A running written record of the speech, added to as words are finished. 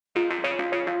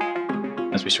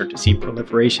as we start to see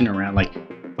proliferation around like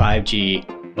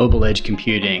 5G, mobile edge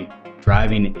computing,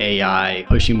 driving AI,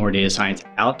 pushing more data science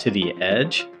out to the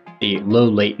edge, the low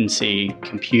latency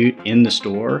compute in the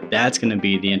store, that's going to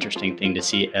be the interesting thing to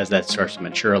see as that starts to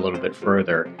mature a little bit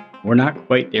further. We're not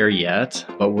quite there yet,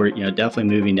 but we're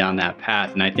definitely moving down that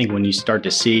path. And I think when you start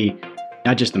to see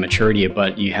not just the maturity,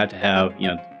 but you have to have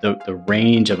the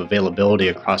range of availability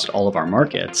across all of our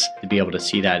markets to be able to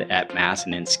see that at mass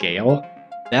and in scale,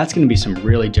 that's going to be some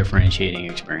really differentiating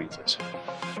experiences.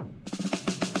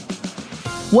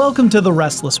 Welcome to The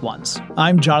Restless Ones.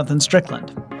 I'm Jonathan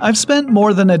Strickland. I've spent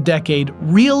more than a decade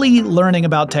really learning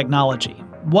about technology.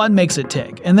 What makes it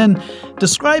tick? And then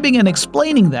describing and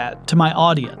explaining that to my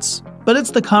audience. But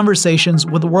it's the conversations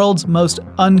with the world's most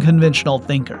unconventional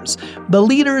thinkers, the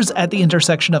leaders at the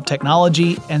intersection of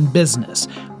technology and business,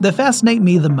 that fascinate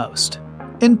me the most.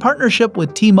 In partnership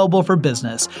with T-Mobile for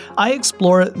Business, I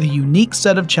explore the unique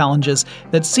set of challenges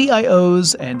that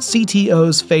CIOs and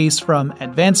CTOs face, from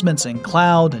advancements in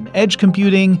cloud and edge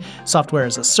computing, software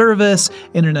as a service,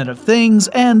 Internet of Things,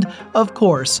 and, of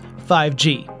course,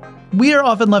 5G. We are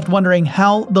often left wondering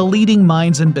how the leading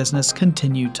minds in business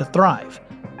continue to thrive.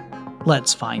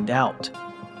 Let's find out.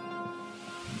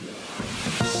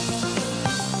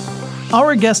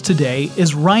 Our guest today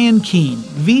is Ryan Kean,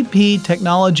 VP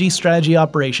Technology Strategy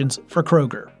Operations for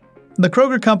Kroger. The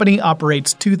Kroger company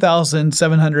operates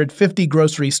 2,750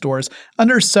 grocery stores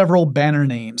under several banner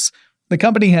names. The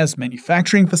company has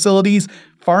manufacturing facilities,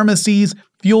 pharmacies,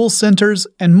 fuel centers,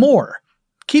 and more.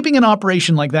 Keeping an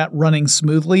operation like that running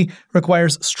smoothly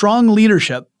requires strong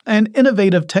leadership and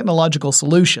innovative technological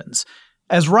solutions.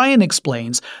 As Ryan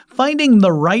explains, finding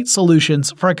the right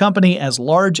solutions for a company as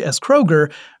large as Kroger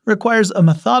requires a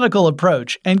methodical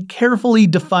approach and carefully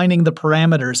defining the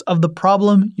parameters of the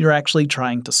problem you're actually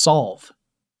trying to solve.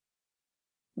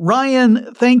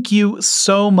 Ryan, thank you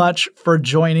so much for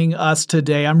joining us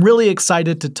today. I'm really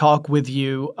excited to talk with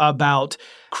you about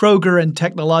Kroger and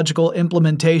technological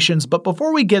implementations. But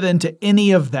before we get into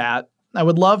any of that, I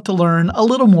would love to learn a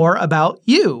little more about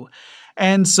you.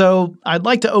 And so I'd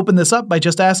like to open this up by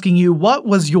just asking you, what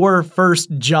was your first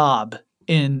job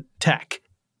in tech?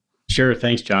 Sure.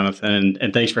 Thanks, Jonathan.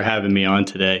 And thanks for having me on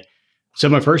today. So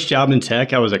my first job in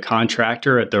tech, I was a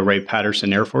contractor at the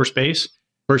Wright-Patterson Air Force Base.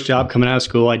 First job coming out of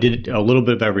school, I did a little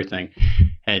bit of everything.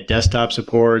 Had desktop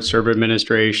support, server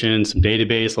administration, some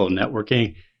database, a little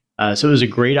networking. So it was a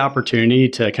great opportunity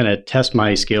to kind of test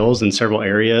my skills in several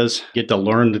areas, get to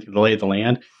learn the lay of the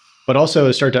land, but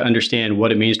also start to understand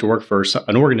what it means to work for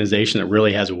an organization that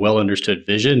really has a well-understood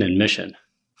vision and mission.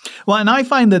 Well, and I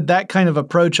find that kind of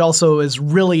approach also is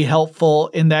really helpful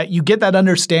in that you get that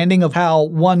understanding of how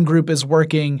one group is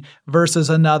working versus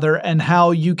another and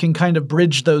how you can kind of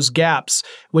bridge those gaps,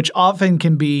 which often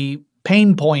can be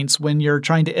pain points when you're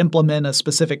trying to implement a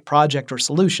specific project or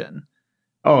solution.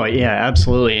 Oh, yeah,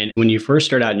 absolutely. And when you first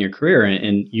start out in your career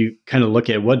and you kind of look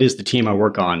at what is the team I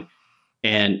work on,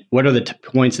 and what are the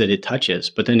points that it touches?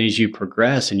 But then as you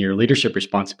progress and your leadership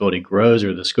responsibility grows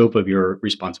or the scope of your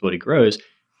responsibility grows,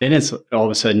 then it's all of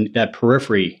a sudden that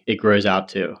periphery, it grows out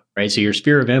to, right? So your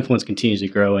sphere of influence continues to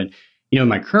grow. And, in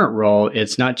my current role,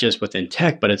 it's not just within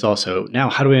tech, but it's also now,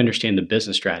 how do we understand the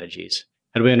business strategies?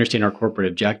 How do we understand our corporate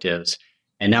objectives?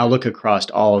 And now look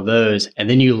across all of those. And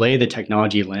then you lay the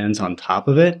technology lens on top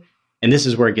of it. And this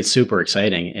is where it gets super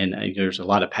exciting. And there's a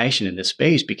lot of passion in this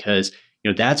space because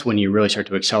that's when you really start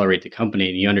to accelerate the company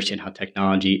and you understand how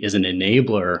technology is an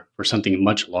enabler for something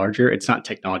much larger. It's not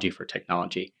technology for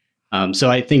technology. So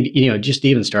I think, just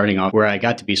even starting off where I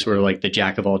got to be sort of like the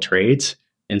jack of all trades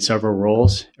in several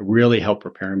roles, it really helped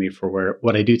prepare me for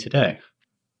what I do today.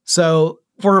 So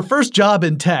for a first job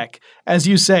in tech, as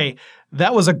you say,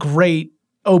 that was a great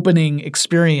opening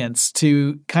experience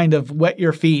to kind of wet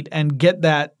your feet and get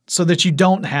that so that you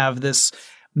don't have this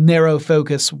narrow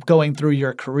focus going through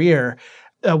your career.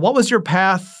 What was your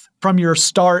path from your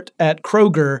start at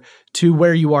Kroger to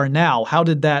where you are now? How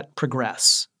did that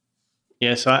progress?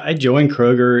 Yeah, so I joined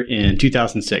Kroger in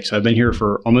 2006. So I've been here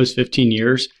for almost 15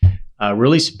 years.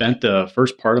 Really spent the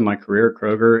first part of my career at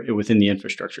Kroger within the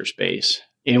infrastructure space.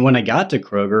 And when I got to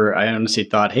Kroger, I honestly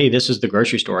thought, hey, this is the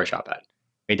grocery store I shop at.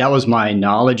 Right? That was my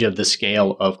knowledge of the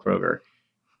scale of Kroger.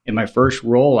 In my first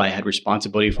role, I had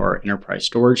responsibility for our enterprise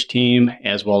storage team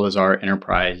as well as our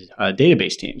enterprise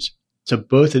database teams. So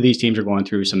both of these teams are going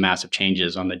through some massive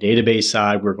changes. On the database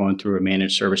side, we're going through a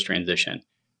managed service transition.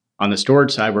 On the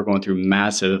storage side, we're going through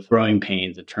massive growing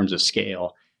pains in terms of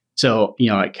scale. So,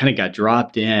 I kind of got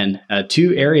dropped in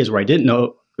two areas where I didn't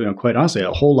know, quite honestly,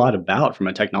 a whole lot about from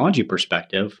a technology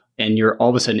perspective. And you're all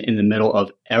of a sudden in the middle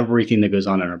of everything that goes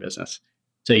on in our business.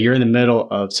 So you're in the middle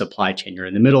of supply chain, you're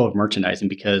in the middle of merchandising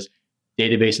because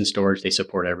database and storage, they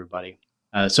support everybody.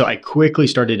 So I quickly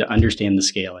started to understand the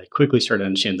scale. I quickly started to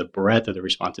understand the breadth of the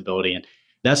responsibility. And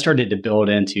that started to build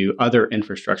into other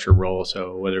infrastructure roles.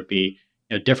 So whether it be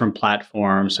different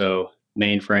platforms, so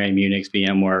mainframe, Unix,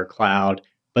 VMware, cloud,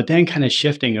 but then kind of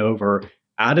shifting over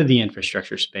out of the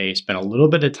infrastructure space, spent a little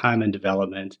bit of time in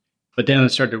development, but then I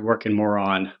started working more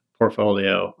on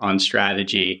portfolio, on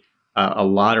strategy, a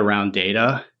lot around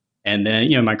data. And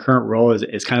then, my current role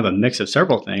is kind of a mix of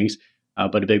several things,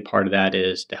 but a big part of that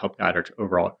is to help guide our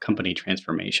overall company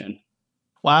transformation.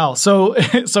 Wow. So,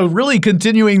 so really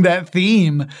continuing that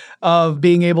theme of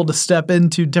being able to step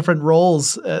into different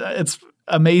roles, it's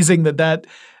amazing that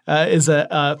is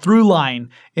a through line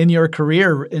in your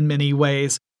career in many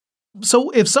ways. So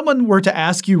if someone were to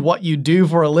ask you what you do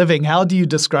for a living, how do you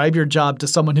describe your job to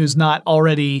someone who's not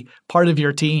already part of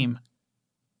your team?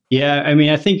 Yeah, I mean,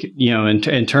 I think,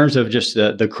 in terms of just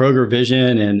the Kroger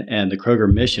vision and the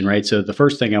Kroger mission, right? So the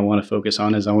first thing I want to focus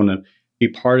on is I want to be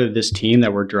part of this team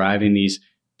that we're driving these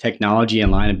technology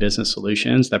and line of business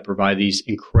solutions that provide these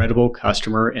incredible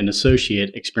customer and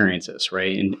associate experiences,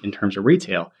 right? In terms of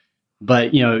retail.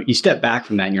 But, you step back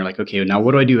from that and you're like, okay, now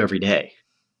what do I do every day?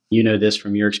 You know this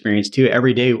from your experience too.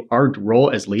 Every day, our role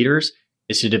as leaders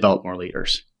is to develop more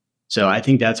leaders. So I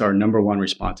think that's our number one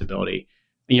responsibility.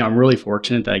 I'm really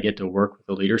fortunate that I get to work with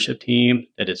a leadership team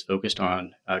that is focused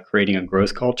on creating a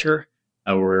growth culture.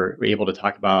 We're able to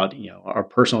talk about our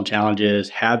personal challenges,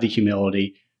 have the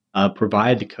humility,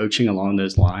 provide the coaching along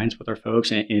those lines with our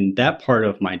folks. And that part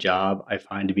of my job I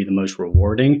find to be the most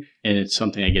rewarding, and it's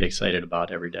something I get excited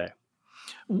about every day.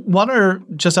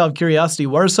 Just out of curiosity,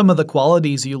 what are some of the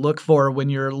qualities you look for when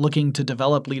you're looking to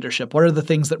develop leadership? What are the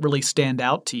things that really stand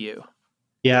out to you?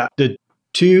 Yeah, the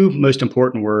two most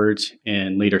important words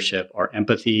in leadership are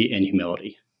empathy and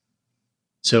humility.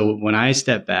 So when I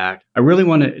step back, I really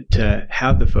wanted to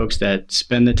have the folks that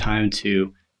spend the time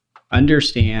to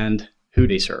understand who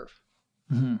they serve,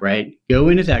 right? Go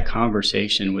into that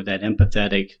conversation with that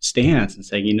empathetic stance and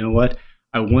say, you know what?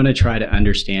 I want to try to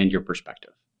understand your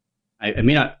perspective. I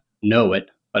may not know it,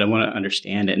 but I want to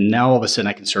understand it. And now all of a sudden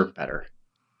I can serve better.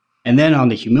 And then on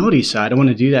the humility side, I want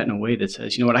to do that in a way that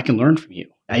says, you know what, I can learn from you.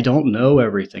 I don't know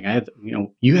everything. I have,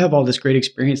 you have all this great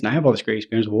experience and I have all this great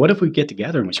experience. Well, what if we get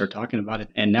together and we start talking about it?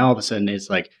 And now all of a sudden it's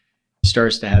like,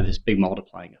 starts to have this big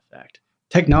multiplying effect.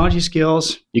 Technology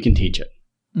skills, you can teach it.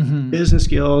 Business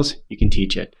skills, you can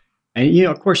teach it. And,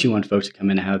 of course you want folks to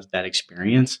come in and have that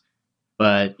experience.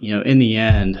 But, in the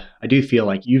end, I do feel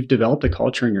like you've developed a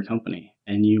culture in your company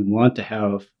and you want to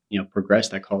have, progress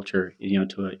that culture,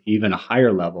 to even a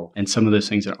higher level. And some of those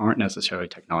things that aren't necessarily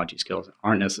technology skills,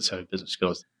 aren't necessarily business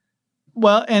skills.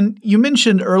 Well, and you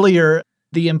mentioned earlier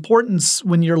the importance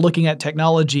when you're looking at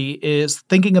technology is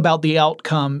thinking about the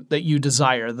outcome that you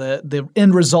desire, the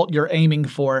end result you're aiming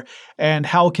for, and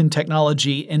how can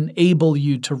technology enable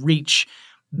you to reach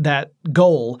that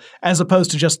goal, as opposed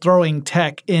to just throwing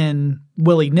tech in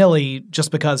willy-nilly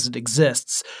just because it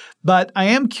exists. But I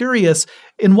am curious,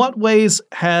 in what ways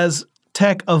has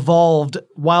tech evolved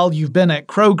while you've been at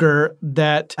Kroger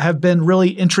that have been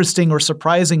really interesting or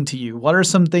surprising to you? What are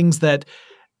some things that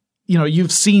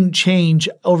you've seen change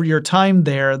over your time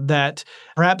there that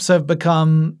perhaps have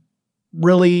become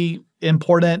really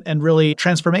important and really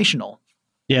transformational?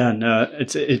 Yeah, no,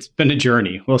 it's been a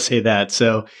journey. We'll say that.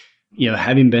 So,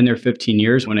 having been there 15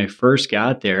 years, when I first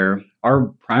got there, our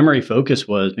primary focus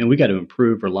was, we got to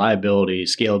improve reliability,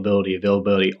 scalability,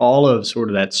 availability, all of sort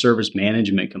of that service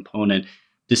management component.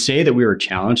 To say that we were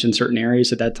challenged in certain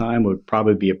areas at that time would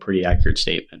probably be a pretty accurate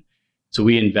statement. So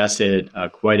we invested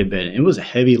quite a bit. And it was a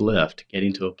heavy lift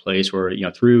getting to a place where,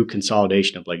 through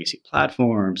consolidation of legacy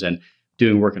platforms and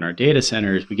doing work in our data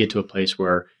centers, we get to a place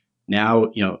where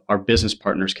now, our business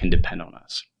partners can depend on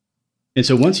us. And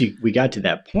so once we got to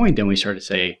that point, then we started to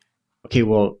say, okay,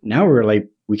 well, now we're like,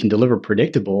 we can deliver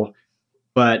predictable,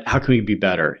 but how can we be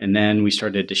better? And then we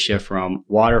started to shift from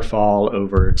waterfall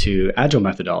over to agile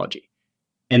methodology.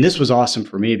 And this was awesome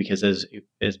for me because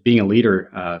as being a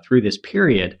leader through this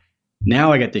period,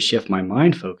 now I got to shift my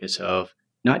mind focus of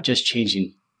not just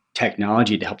changing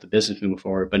technology to help the business move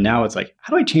forward, but now it's like,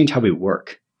 how do I change how we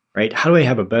work, right? How do I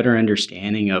have a better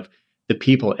understanding of the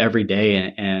people every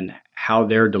day and how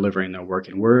they're delivering their work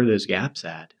and where are those gaps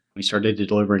at? We started to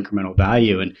deliver incremental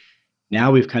value. And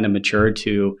now we've kind of matured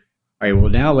to, all right, well,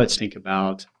 now let's think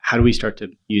about how do we start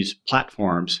to use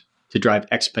platforms to drive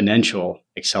exponential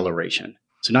acceleration.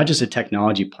 So not just a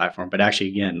technology platform, but actually,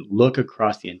 again, look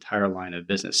across the entire line of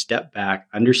business, step back,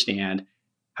 understand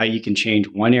how you can change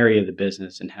one area of the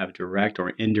business and have direct or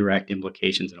indirect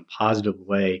implications in a positive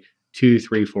way 2,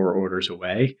 3, 4 orders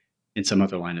away in some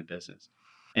other line of business.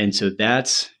 And so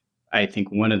that's, I think,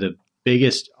 one of the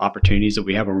biggest opportunities that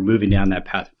we have. We're moving down that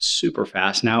path super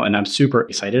fast now. And I'm super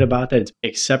excited about that. It's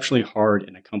exceptionally hard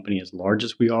in a company as large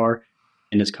as we are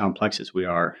and as complex as we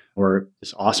are. We're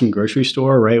this awesome grocery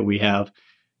store, right? We have,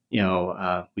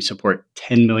 we support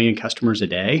 10 million customers a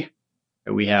day.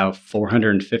 We have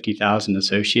 450,000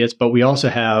 associates, but we also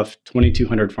have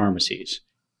 2,200 pharmacies.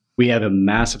 We have a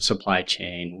massive supply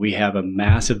chain. We have a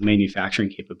massive manufacturing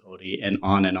capability, and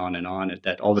on and on and on,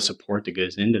 that all the support that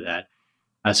goes into that.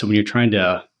 So when you're trying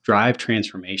to drive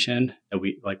transformation that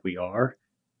we are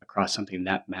across something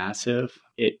that massive,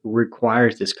 it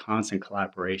requires this constant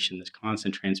collaboration, this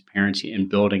constant transparency, and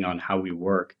building on how we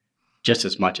work just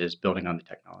as much as building on the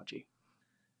technology.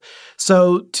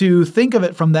 So to think of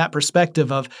it from that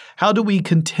perspective of how do we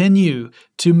continue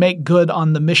to make good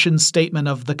on the mission statement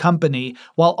of the company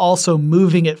while also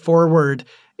moving it forward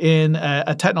in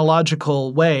a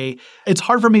technological way, it's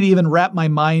hard for me to even wrap my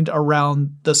mind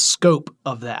around the scope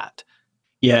of that.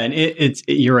 Yeah, and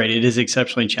you're right. It is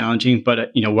exceptionally challenging, but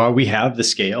while we have the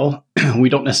scale, we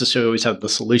don't necessarily always have the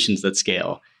solutions that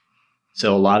scale.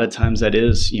 So a lot of times that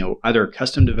is, either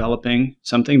custom developing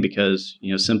something because,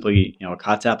 simply, a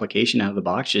COTS application out of the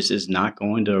box just is not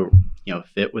going to,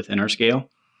 fit within our scale,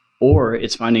 or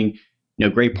it's finding,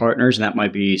 great partners, and that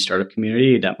might be startup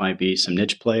community, that might be some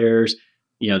niche players,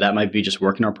 that might be just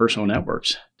working our personal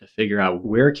networks to figure out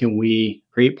where can we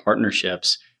create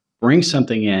partnerships, bring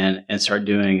something in and start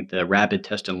doing the rapid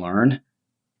test and learn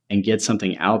and get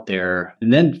something out there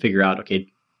and then figure out, okay,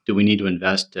 do we need to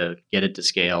invest to get it to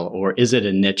scale, or is it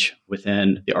a niche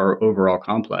within our overall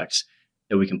complex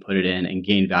that we can put it in and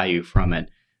gain value from it?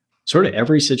 Sort of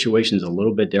every situation is a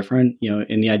little bit different.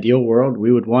 In the ideal world,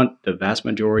 we would want the vast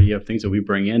majority of things that we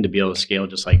bring in to be able to scale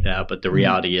just like that. But the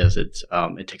reality is it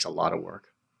takes a lot of work.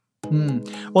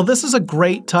 Well, this is a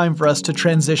great time for us to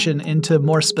transition into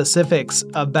more specifics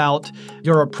about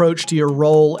your approach to your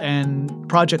role and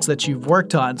projects that you've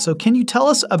worked on. So can you tell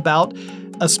us about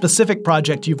a specific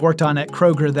project you've worked on at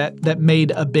Kroger that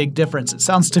made a big difference? It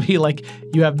sounds to me like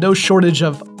you have no shortage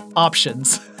of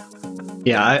options.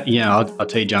 Yeah, I'll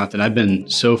tell you, Jonathan, I've been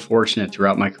so fortunate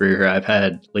throughout my career here. I've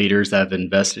had leaders that have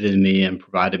invested in me and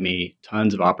provided me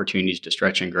tons of opportunities to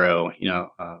stretch and grow.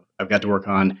 I've got to work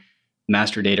on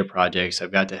master data projects.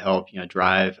 I've got to help,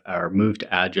 drive or move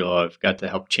to Agile. I've got to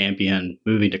help champion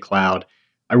moving to cloud.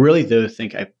 I really, though,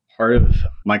 think part of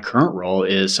my current role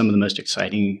is some of the most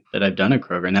exciting that I've done at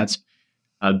Kroger, and that's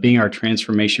being our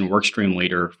transformation workstream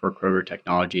leader for Kroger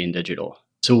technology and digital.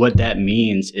 So what that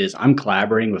means is I'm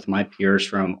collaborating with my peers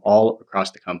from all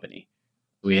across the company.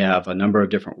 We have a number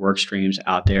of different work streams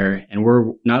out there, and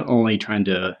we're not only trying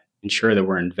to ensure that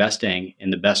we're investing in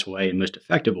the best way and most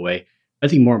effective way, I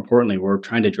think more importantly, we're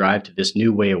trying to drive to this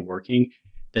new way of working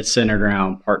that's centered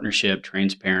around partnership,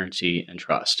 transparency, and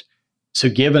trust. So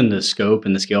given the scope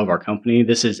and the scale of our company,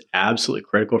 this is absolutely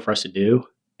critical for us to do,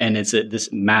 and it's this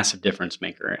massive difference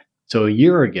maker. So a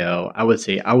year ago, I would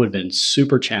say I would have been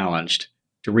super challenged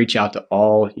to reach out to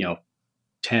all,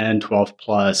 10, 12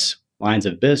 plus lines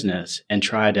of business and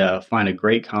try to find a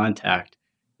great contact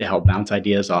to help bounce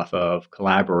ideas off of,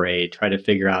 collaborate, try to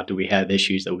figure out, do we have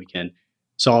issues that we can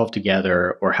solve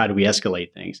together, or how do we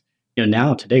escalate things?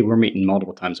 Now today we're meeting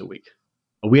multiple times a week.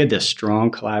 We had this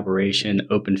strong collaboration,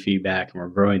 open feedback, and we're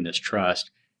growing this trust,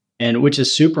 and which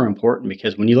is super important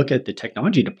because when you look at the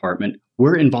technology department,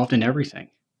 we're involved in everything,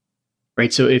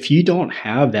 right? So if you don't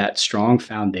have that strong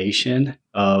foundation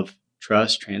of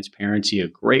trust, transparency, a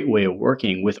great way of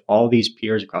working with all these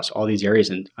peers across all these areas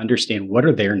and understand what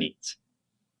are their needs,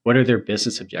 what are their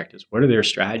business objectives, what are their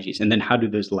strategies, and then how do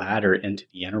those ladder into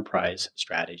the enterprise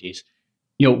strategies?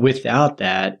 Without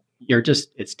that,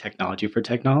 it's technology for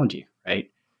technology, right?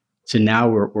 So now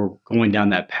we're going down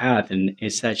that path, and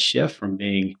it's that shift from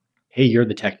being, hey, you're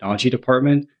the technology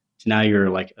department, to now you're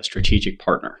like a strategic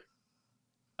partner.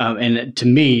 And to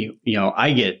me,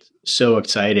 I get so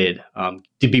excited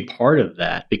to be part of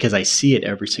that because I see it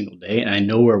every single day and I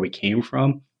know where we came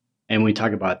from. And we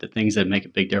talk about the things that make a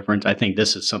big difference. I think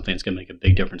this is something that's going to make a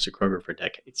big difference to Kroger for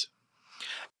decades.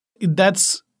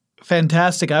 That's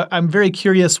fantastic. I'm very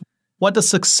curious, what does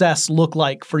success look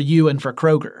like for you and for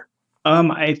Kroger?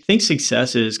 I think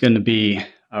success is going to be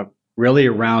really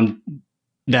around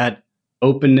that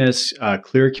openness,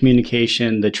 clear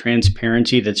communication, the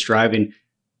transparency that's driving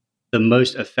the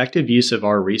most effective use of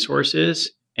our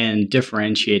resources and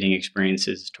differentiating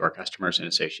experiences to our customers and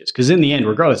associates. Because in the end,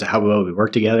 regardless of how well we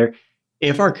work together,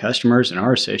 if our customers and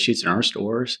our associates in our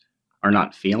stores are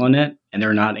not feeling it and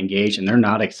they're not engaged and they're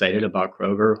not excited about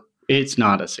Kroger, it's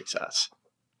not a success.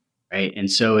 right?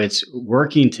 And so it's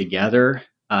working together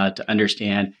to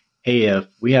understand, hey, if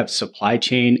we have supply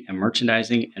chain and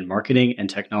merchandising and marketing and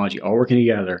technology all working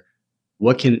together,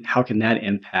 how can that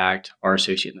impact our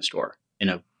associate in the store in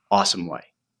an awesome way?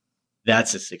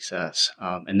 That's a success,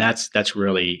 and that's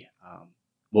really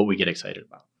what we get excited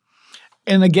about.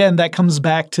 And again, that comes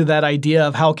back to that idea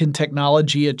of how can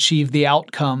technology achieve the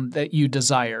outcome that you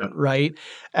desire, right?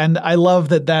 And I love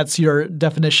that that's your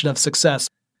definition of success.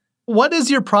 What is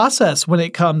your process when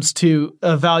it comes to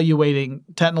evaluating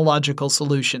technological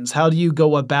solutions? How do you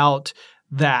go about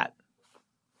that?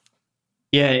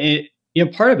 Yeah,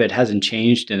 part of it hasn't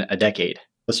changed in a decade.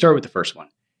 Let's start with the first one.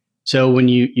 So when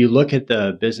you look at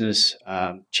the business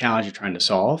challenge you're trying to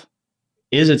solve,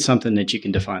 is it something that you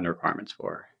can define the requirements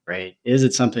for, right? Is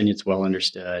it something that's well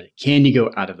understood? Can you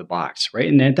go out of the box, right?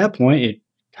 And at that point, it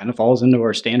kind of falls into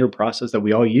our standard process that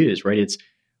we all use, right? It's,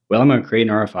 well, I'm going to create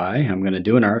an RFI. I'm going to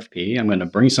do an RFP. I'm going to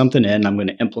bring something in. I'm going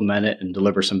to implement it and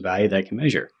deliver some value that I can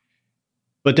measure.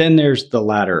 But then there's the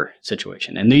latter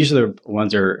situation. And these are the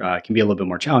ones that can be a little bit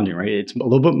more challenging, right? It's a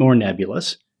little bit more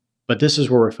nebulous. But this is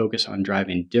where we're focused on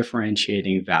driving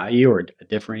differentiating value or a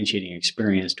differentiating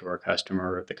experience to our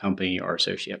customer, the company, or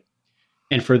associate.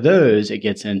 And for those, it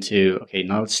gets into, okay,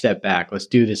 now let's step back. Let's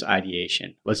do this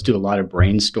ideation. Let's do a lot of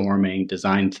brainstorming,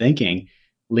 design thinking,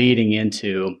 leading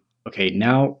into, okay,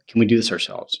 now can we do this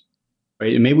ourselves?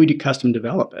 Right? And maybe we do custom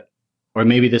develop it. Or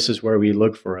maybe this is where we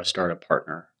look for a startup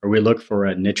partner, or we look for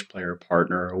a niche player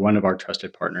partner, or one of our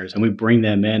trusted partners, and we bring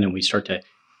them in and we start to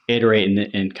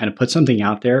iterate and kind of put something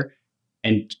out there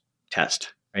and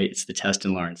test, right? It's the test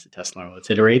and learn. It's the test and learn.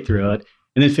 Let's iterate through it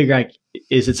and then figure out,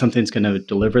 is it something that's going to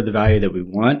deliver the value that we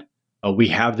want? We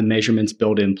have the measurements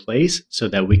built in place so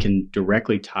that we can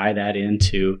directly tie that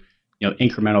into,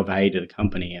 incremental value to the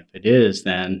company. If it is,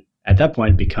 then at that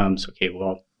point it becomes, okay,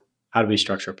 well, how do we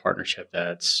structure a partnership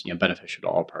that's beneficial to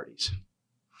all parties?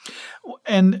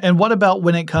 And what about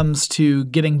when it comes to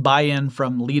getting buy-in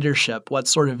from leadership?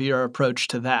 What's sort of your approach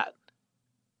to that?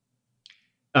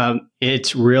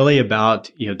 It's really about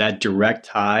that direct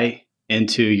tie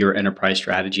into your enterprise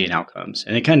strategy and outcomes,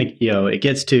 and it kind of it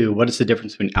gets to what is the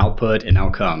difference between output and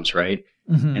outcomes, right?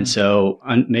 Mm-hmm. And so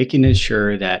making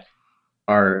sure that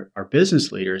our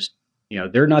business leaders,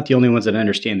 they're not the only ones that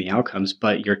understand the outcomes,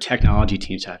 but your technology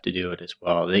teams have to do it as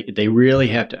well. They really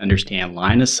have to understand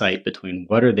line of sight between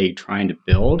what are they trying to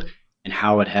build and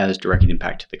how it has direct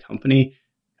impact to the company,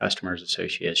 customers,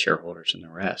 associates, shareholders, and the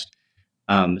rest.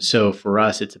 So for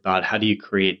us, it's about how do you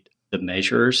create the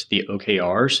measures, the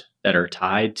OKRs that are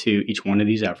tied to each one of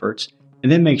these efforts,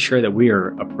 and then make sure that we are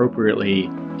appropriately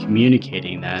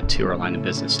communicating that to our line of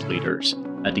business leaders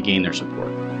to gain their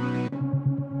support.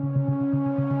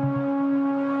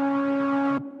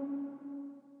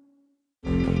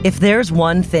 If there's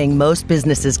one thing most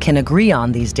businesses can agree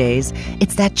on these days,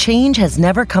 it's that change has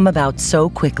never come about so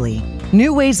quickly.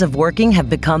 New ways of working have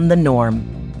become the norm.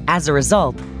 As a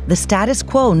result, the status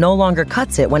quo no longer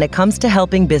cuts it when it comes to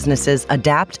helping businesses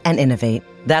adapt and innovate.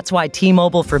 That's why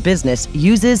T-Mobile for Business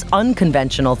uses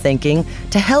unconventional thinking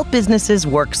to help businesses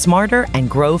work smarter and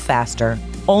grow faster.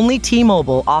 Only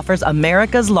T-Mobile offers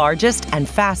America's largest and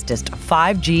fastest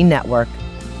 5G network.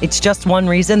 It's just one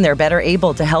reason they're better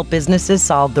able to help businesses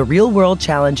solve the real-world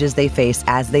challenges they face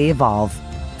as they evolve.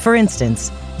 For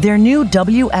instance, their new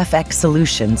WFX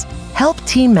solutions help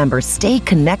team members stay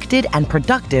connected and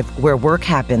productive where work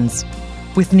happens.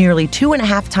 With nearly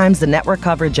 2.5 times the network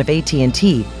coverage of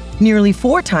AT&T, nearly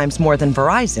 4 times more than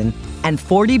Verizon, and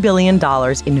 $40 billion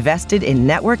invested in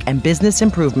network and business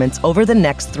improvements over the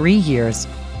next 3 years,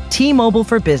 T-Mobile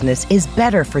for Business is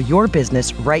better for your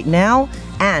business right now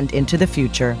and into the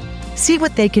future. See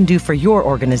what they can do for your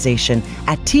organization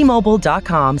at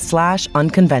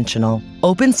T-Mobile.com/unconventional.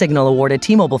 Open Signal awarded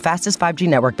T-Mobile fastest 5G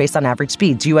network based on average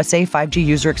speeds. USA 5G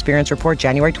user experience report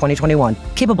January 2021.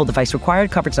 Capable device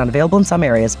required. Coverage not available in some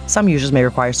areas. Some users may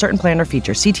require certain plan or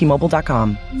features. See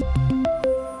T-Mobile.com.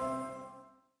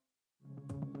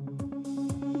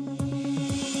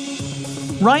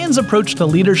 Ryan's approach to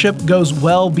leadership goes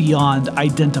well beyond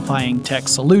identifying tech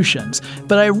solutions,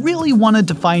 but I really wanted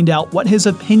to find out what his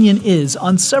opinion is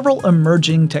on several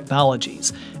emerging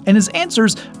technologies. And his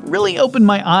answers really opened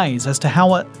my eyes as to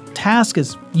how a task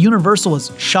as universal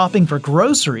as shopping for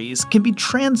groceries can be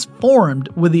transformed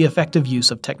with the effective use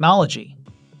of technology.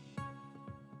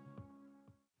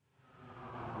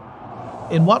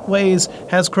 In what ways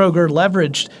has Kroger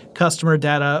leveraged customer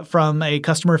data from a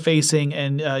customer-facing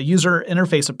and user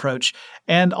interface approach,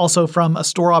 and also from a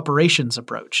store operations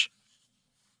approach?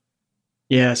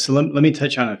 Yeah, so let me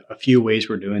touch on a few ways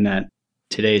we're doing that.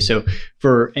 today. So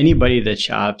for anybody that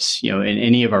shops, in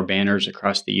any of our banners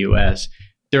across the US,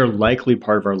 they're likely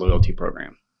part of our loyalty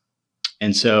program.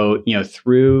 And so,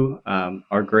 through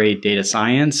our great data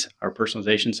science, our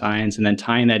personalization science, and then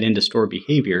tying that into store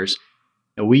behaviors,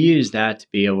 we use that to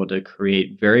be able to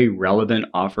create very relevant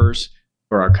offers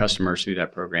for our customers through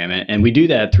that program. And we do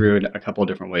that through a couple of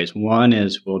different ways. One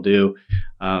is we'll do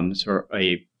sort of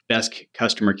a best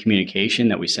customer communication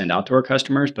that we send out to our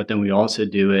customers, but then we also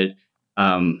do it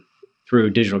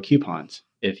through digital coupons.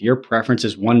 If your preference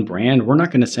is one brand, we're not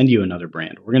going to send you another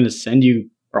brand. We're going to send you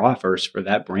offers for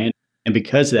that brand. And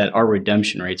because of that, our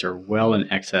redemption rates are well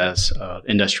in excess of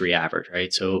industry average,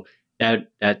 right? So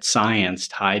that science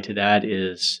tied to that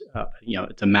is,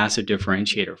 it's a massive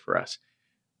differentiator for us.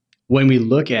 When we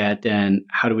look at then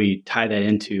how do we tie that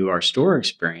into our store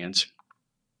experience,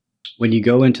 when you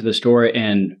go into the store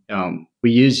and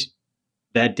we use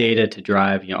that data to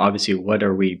drive, obviously what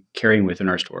are we carrying within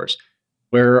our stores?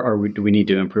 Where do we need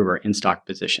to improve our in-stock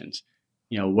positions?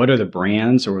 What are the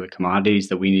brands or the commodities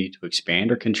that we need to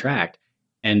expand or contract?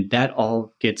 And that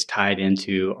all gets tied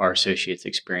into our associates'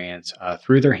 experience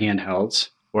through their handhelds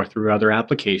or through other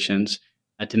applications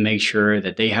to make sure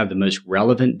that they have the most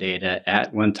relevant data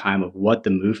at one time of what the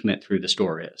movement through the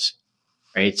store is,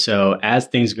 right? So as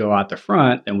things go out the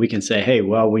front, then we can say, hey,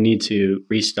 well, we need to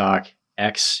restock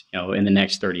X, in the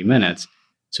next 30 minutes.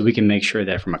 So we can make sure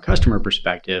that from a customer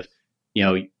perspective,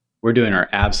 we're doing our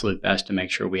absolute best to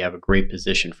make sure we have a great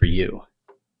position for you.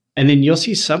 And then you'll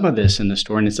see some of this in the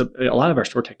store, and it's a lot of our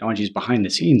store technology is behind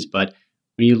the scenes. But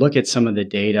when you look at some of the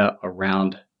data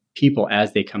around people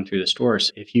as they come through the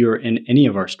stores, if you're in any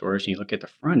of our stores and you look at the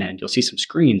front end, you'll see some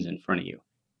screens in front of you.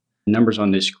 The numbers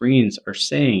on those screens are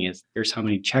saying is here's how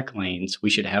many check lanes we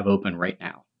should have open right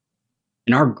now.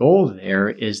 And our goal there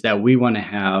is that we want to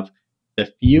have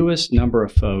the fewest number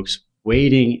of folks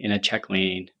waiting in a check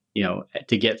lane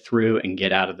to get through and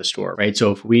get out of the store, right?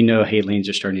 So if we know, hey, lanes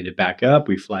are starting to back up,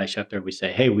 we flash up there, we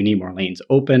say, hey, we need more lanes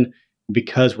open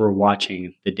because we're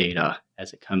watching the data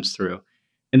as it comes through.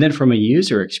 And then from a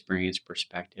user experience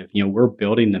perspective, we're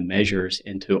building the measures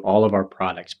into all of our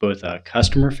products, both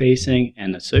customer facing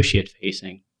and associate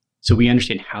facing, so we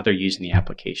understand how they're using the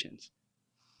applications.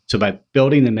 So by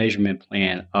building the measurement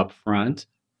plan up front,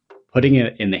 putting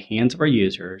it in the hands of our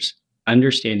users,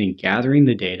 understanding, gathering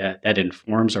the data that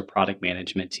informs our product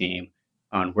management team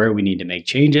on where we need to make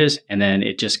changes. And then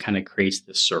it just kind of creates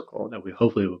this circle that we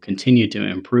hopefully will continue to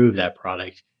improve that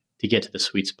product to get to the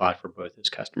sweet spot for both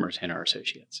those customers and our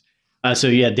associates.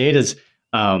 Data,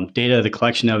 the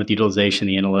collection of it, the utilization,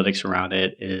 the analytics around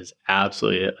it is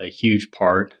absolutely a huge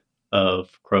part of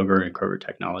Kroger and Kroger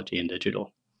technology and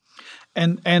digital.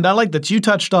 And I like that you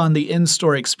touched on the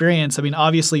in-store experience. I mean,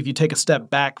 obviously, if you take a step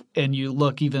back and you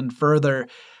look even further,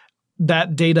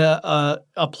 that data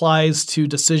applies to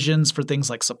decisions for things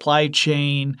like supply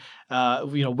chain,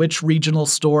 which regional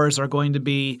stores are going to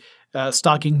be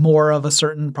stocking more of a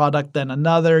certain product than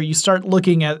another. You start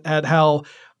looking at how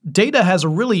data has a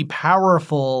really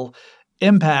powerful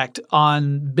impact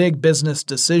on big business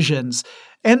decisions.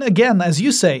 And again, as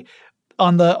you say,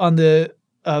 on the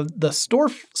store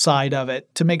side of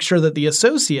it, to make sure that the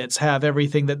associates have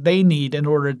everything that they need in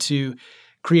order to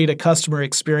create a customer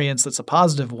experience that's a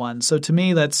positive one. So to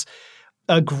me, that's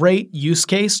a great use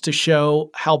case to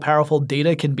show how powerful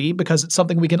data can be, because it's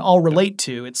something we can all relate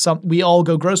to. We all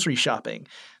go grocery shopping.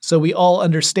 So we all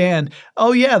understand,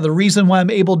 oh yeah, the reason why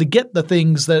I'm able to get the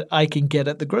things that I can get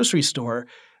at the grocery store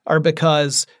are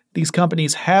because these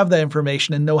companies have that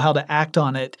information and know how to act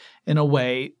on it in a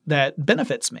way that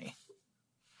benefits me.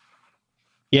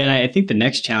 Yeah, and I think the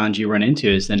next challenge you run into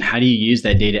is then how do you use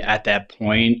that data at that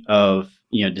point of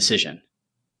decision,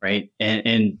 right?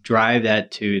 And drive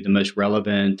that to the most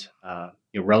relevant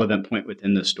point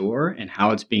within the store and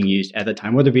how it's being used at the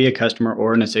time, whether it be a customer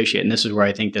or an associate. And this is where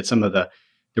I think that some of the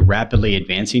rapidly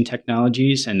advancing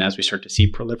technologies, and as we start to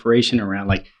see proliferation around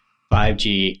like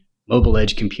 5G, mobile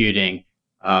edge computing,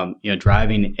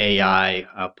 driving AI,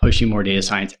 pushing more data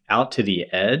science out to the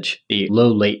edge, the low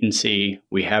latency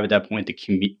we have at that point,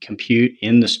 the compute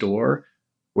in the store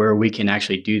where we can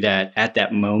actually do that at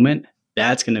that moment.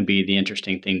 That's going to be the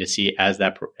interesting thing to see as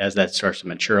that starts to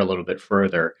mature a little bit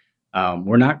further.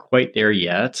 We're not quite there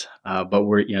yet, but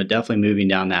we're definitely moving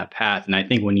down that path. And I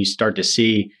think when you start to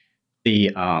see the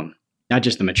not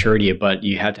just the maturity, but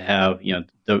you have to have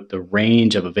the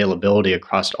range of availability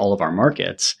across all of our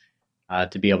markets.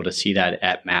 To be able to see that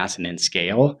at mass and in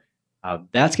scale,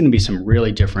 that's going to be some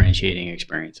really differentiating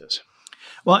experiences.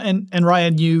 Well, and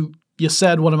Ryan, you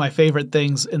said one of my favorite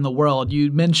things in the world.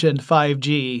 You mentioned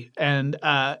 5G, and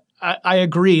I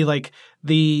agree. Like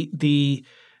the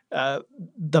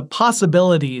the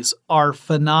possibilities are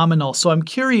phenomenal. So I'm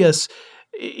curious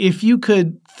if you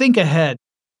could think ahead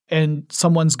and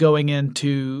someone's going in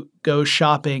to go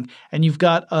shopping and you've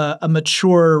got a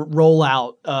mature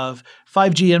rollout of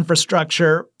 5G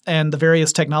infrastructure and the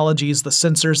various technologies, the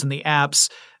sensors and the apps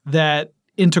that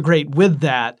integrate with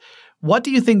that. What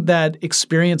do you think that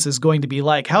experience is going to be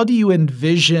like? How do you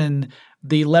envision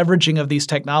the leveraging of these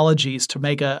technologies to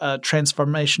make a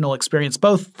transformational experience,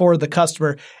 both for the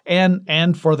customer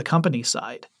and for the company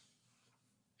side?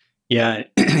 Yeah,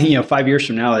 5 years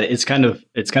from now, it's kind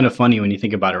of funny when you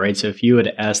think about it, right? So if you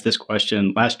had asked this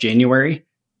question last January,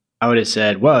 I would have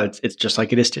said, well, it's just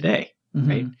like it is today,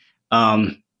 right?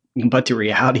 But the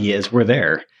reality is we're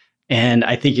there. And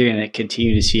I think you're going to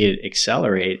continue to see it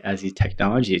accelerate as these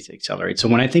technologies accelerate. So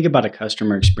when I think about a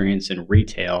customer experience in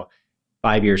retail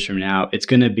 5 years from now, it's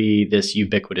going to be this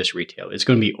ubiquitous retail. It's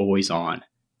going to be always on.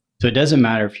 So it doesn't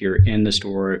matter if you're in the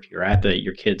store, if you're at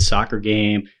your kid's soccer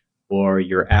game, or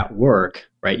you're at work,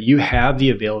 right? You have the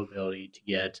availability to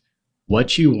get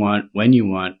what you want, when you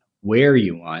want, where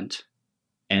you want,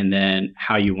 and then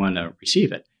how you want to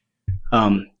receive it.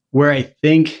 Where I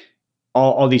think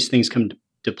all these things come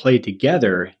to play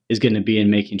together is going to be in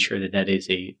making sure that is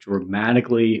a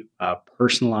dramatically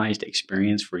personalized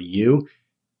experience for you,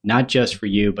 not just for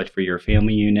you, but for your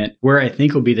family unit. Where I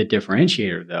think will be the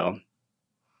differentiator, though,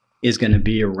 is going to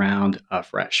be around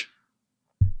fresh.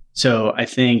 So I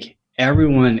think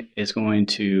everyone is going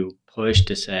to push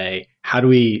to say, how do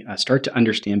we start to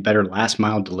understand better last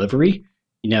mile delivery,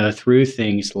 through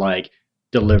things like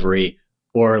delivery,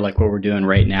 or like what we're doing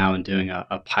right now and doing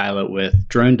a pilot with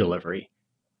drone delivery.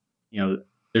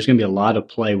 There's going to be a lot of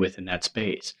play within that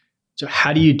space. So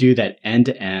how do you do that end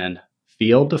to end,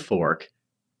 field to fork,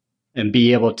 and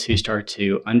be able to start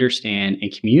to understand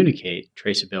and communicate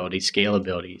traceability,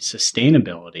 scalability,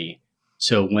 sustainability?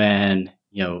 So when,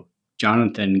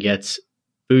 Jonathan gets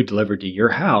food delivered to your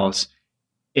house,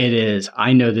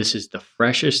 I know this is the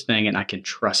freshest thing and I can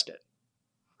trust it.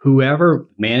 Whoever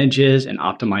manages and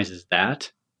optimizes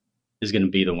that is going to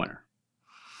be the winner.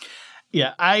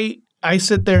 Yeah, I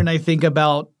sit there and I think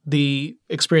about the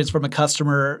experience from a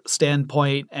customer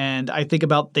standpoint, and I think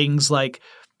about things like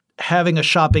having a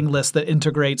shopping list that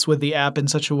integrates with the app in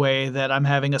such a way that I'm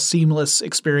having a seamless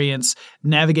experience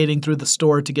navigating through the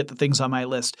store to get the things on my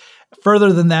list.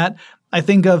 Further than that, I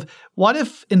think of what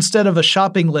if instead of a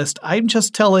shopping list, I'm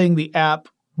just telling the app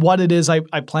what it is I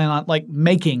plan on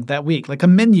making that week, like a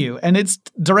menu, and it's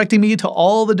directing me to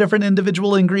all the different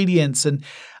individual ingredients, and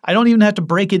I don't even have to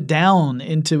break it down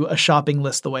into a shopping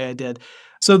list the way I did.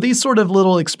 So these sort of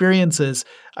little experiences,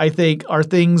 I think, are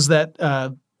things that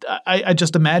I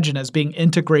just imagine as being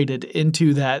integrated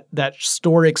into that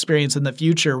store experience in the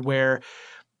future, where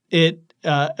it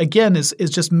again is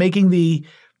just making the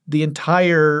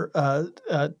entire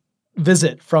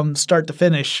visit from start to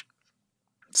finish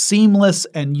seamless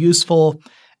and useful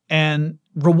and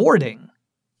rewarding.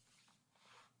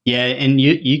 Yeah, and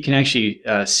you can actually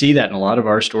see that in a lot of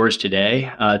our stores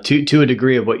today, to a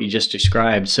degree of what you just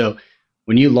described. So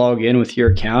when you log in with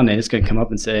your account, and it's going to come up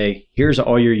and say, here's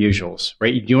all your usuals,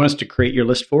 right? You want us to create your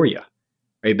list for you,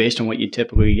 right? Based on what you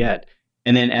typically get.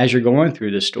 And then as you're going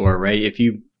through the store, right? If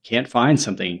you can't find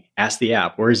something, ask the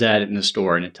app, where's that in the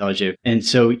store? And it tells you. And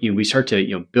so we start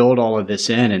to build all of this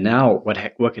in. And now what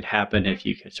could happen if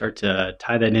you could start to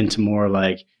tie that into more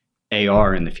like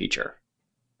AR in the future,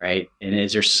 right? And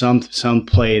is there some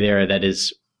play there that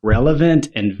is relevant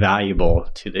and valuable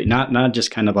to the not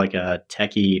just kind of like a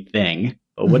techie thing,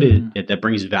 but what is it that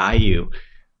brings value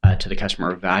to the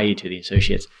customer, value to the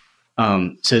associates?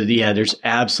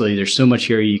 There's so much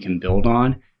here you can build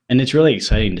on. And it's really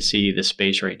exciting to see this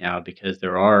space right now because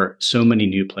there are so many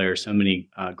new players, so many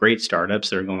great startups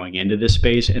that are going into this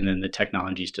space, and then the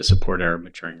technologies to support it are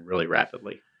maturing really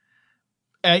rapidly.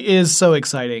 It is so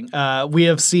exciting. We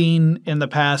have seen in the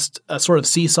past a sort of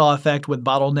seesaw effect with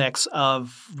bottlenecks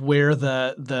of where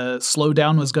the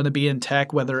slowdown was going to be in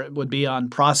tech, whether it would be on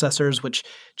processors, which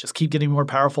just keep getting more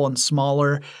powerful and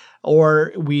smaller,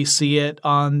 or we see it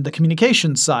on the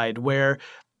communications side where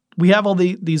we have all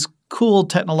these cool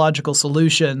technological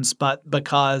solutions, but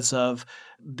because of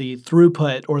the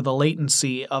throughput or the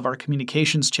latency of our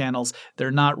communications channels,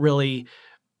 they're not really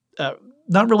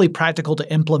practical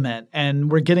to implement. And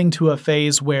we're getting to a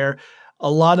phase where a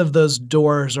lot of those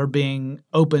doors are being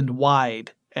opened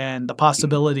wide and the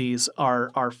possibilities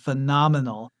are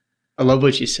phenomenal. I love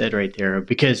what you said right there,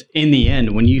 because in the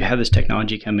end, when you have this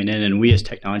technology coming in and we as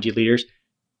technology leaders,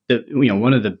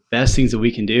 one of the best things that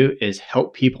we can do is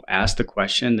help people ask the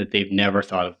question that they've never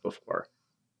thought of before.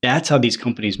 That's how these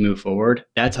companies move forward.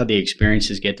 That's how the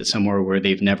experiences get to somewhere where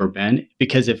they've never been.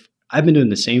 Because if I've been doing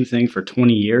the same thing for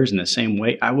 20 years in the same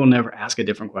way, I will never ask a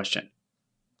different question.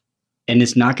 And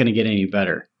it's not going to get any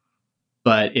better.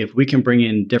 But if we can bring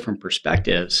in different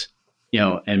perspectives,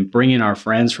 and bring in our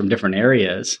friends from different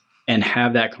areas and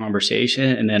have that conversation,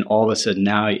 and then all of a sudden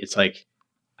now it's like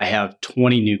I have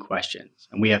 20 new questions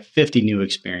and we have 50 new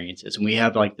experiences, and we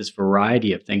have like this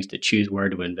variety of things to choose where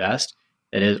to invest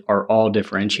that are all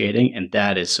differentiating. And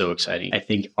that is so exciting. I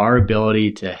think our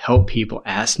ability to help people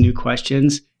ask new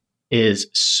questions is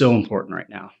so important right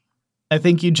now. I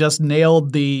think you just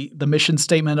nailed the mission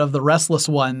statement of the Restless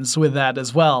Ones with that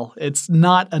as well. It's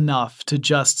not enough to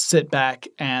just sit back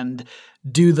and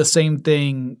do the same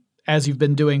thing as you've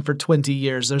been doing for 20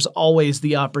 years. There's always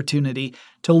the opportunity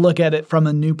to look at it from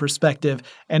a new perspective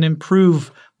and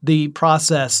improve the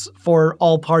process for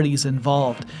all parties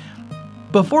involved.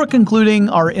 Before concluding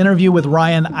our interview with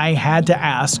Ryan, I had to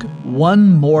ask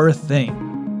one more thing.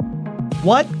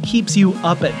 What keeps you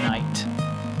up at night?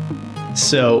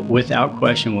 So without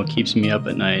question, what keeps me up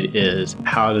at night is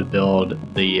how to build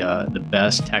the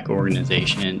best tech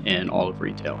organization in all of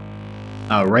retail.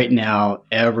 Right now,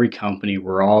 every company,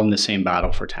 we're all in the same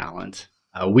battle for talent.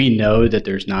 We know that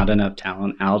there's not enough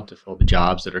talent out to fill the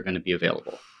jobs that are going to be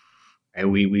available. Right?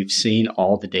 We've seen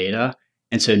all the data.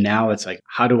 And so now it's like,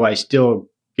 how do I still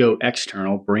go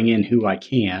external, bring in who I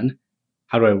can?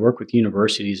 How do I work with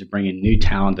universities to bring in new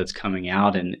talent that's coming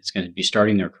out and it's going to be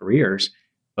starting their careers?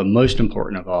 But most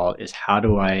important of all is how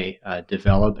do I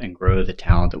develop and grow the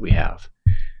talent that we have?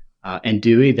 And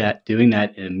doing that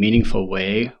in a meaningful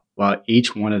way, while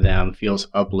each one of them feels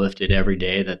uplifted every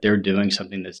day, that they're doing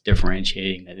something that's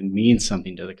differentiating, that it means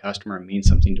something to the customer, it means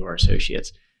something to our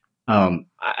associates.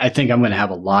 I think I'm going to have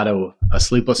a lot of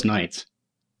sleepless nights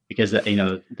because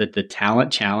the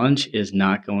talent challenge is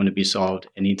not going to be solved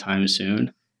anytime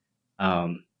soon.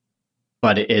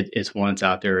 But it's one that's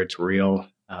out there, it's real.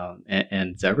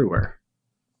 And it's everywhere.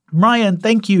 Ryan,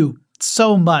 thank you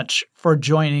so much for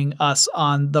joining us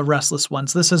on The Restless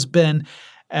Ones. This has been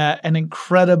an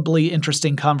incredibly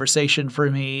interesting conversation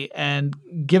for me and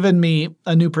given me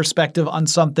a new perspective on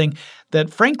something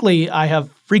that, frankly, I have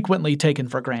frequently taken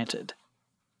for granted.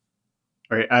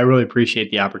 All right, I really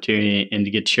appreciate the opportunity and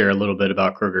to get to share a little bit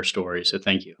about Kroger stories. So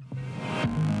thank you.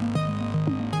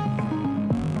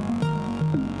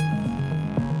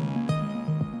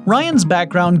 Ryan's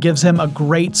background gives him a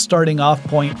great starting off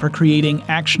point for creating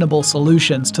actionable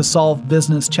solutions to solve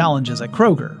business challenges at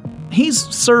Kroger. He's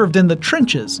served in the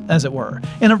trenches, as it were,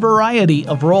 in a variety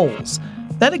of roles.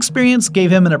 That experience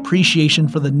gave him an appreciation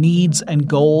for the needs and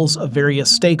goals of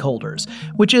various stakeholders,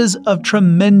 which is of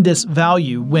tremendous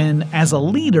value when, as a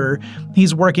leader,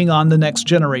 he's working on the next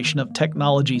generation of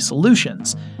technology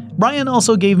solutions. Ryan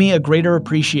also gave me a greater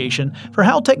appreciation for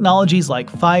how technologies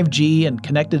like 5G and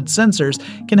connected sensors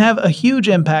can have a huge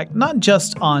impact not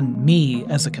just on me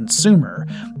as a consumer,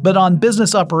 but on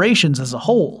business operations as a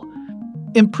whole.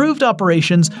 Improved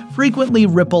operations frequently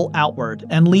ripple outward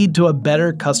and lead to a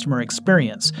better customer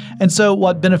experience, and so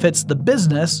what benefits the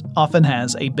business often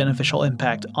has a beneficial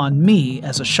impact on me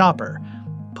as a shopper.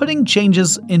 Putting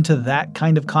changes into that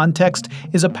kind of context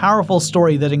is a powerful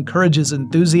story that encourages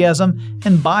enthusiasm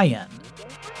and buy-in.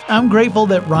 I'm grateful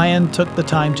that Ryan took the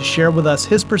time to share with us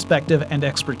his perspective and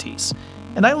expertise,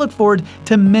 and I look forward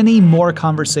to many more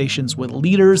conversations with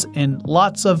leaders in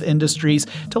lots of industries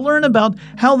to learn about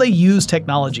how they use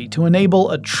technology to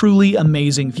enable a truly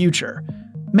amazing future.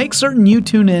 Make certain you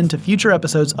tune in to future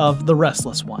episodes of The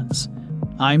Restless Ones.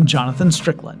 I'm Jonathan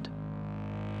Strickland.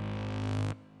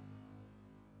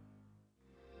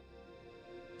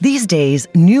 These days,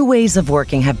 new ways of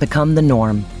working have become the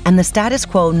norm, and the status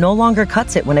quo no longer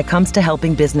cuts it when it comes to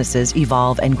helping businesses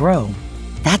evolve and grow.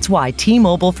 That's why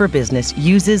T-Mobile for Business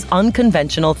uses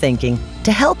unconventional thinking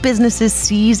to help businesses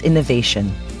seize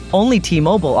innovation. Only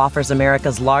T-Mobile offers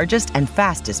America's largest and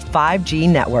fastest 5G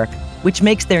network, which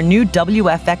makes their new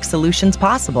WFX solutions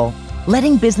possible,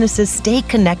 letting businesses stay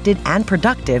connected and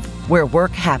productive where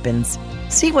work happens.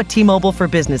 See what T-Mobile for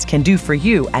Business can do for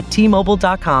you at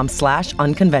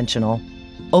T-Mobile.com/unconventional.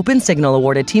 Open Signal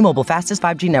awarded T-Mobile fastest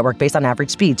 5G network based on average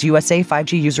speeds. USA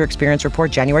 5G user experience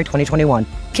report January 2021.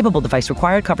 Capable device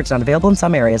required. Coverage not available in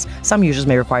some areas. Some users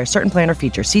may require certain plan or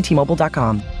features. See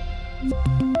T-Mobile.com.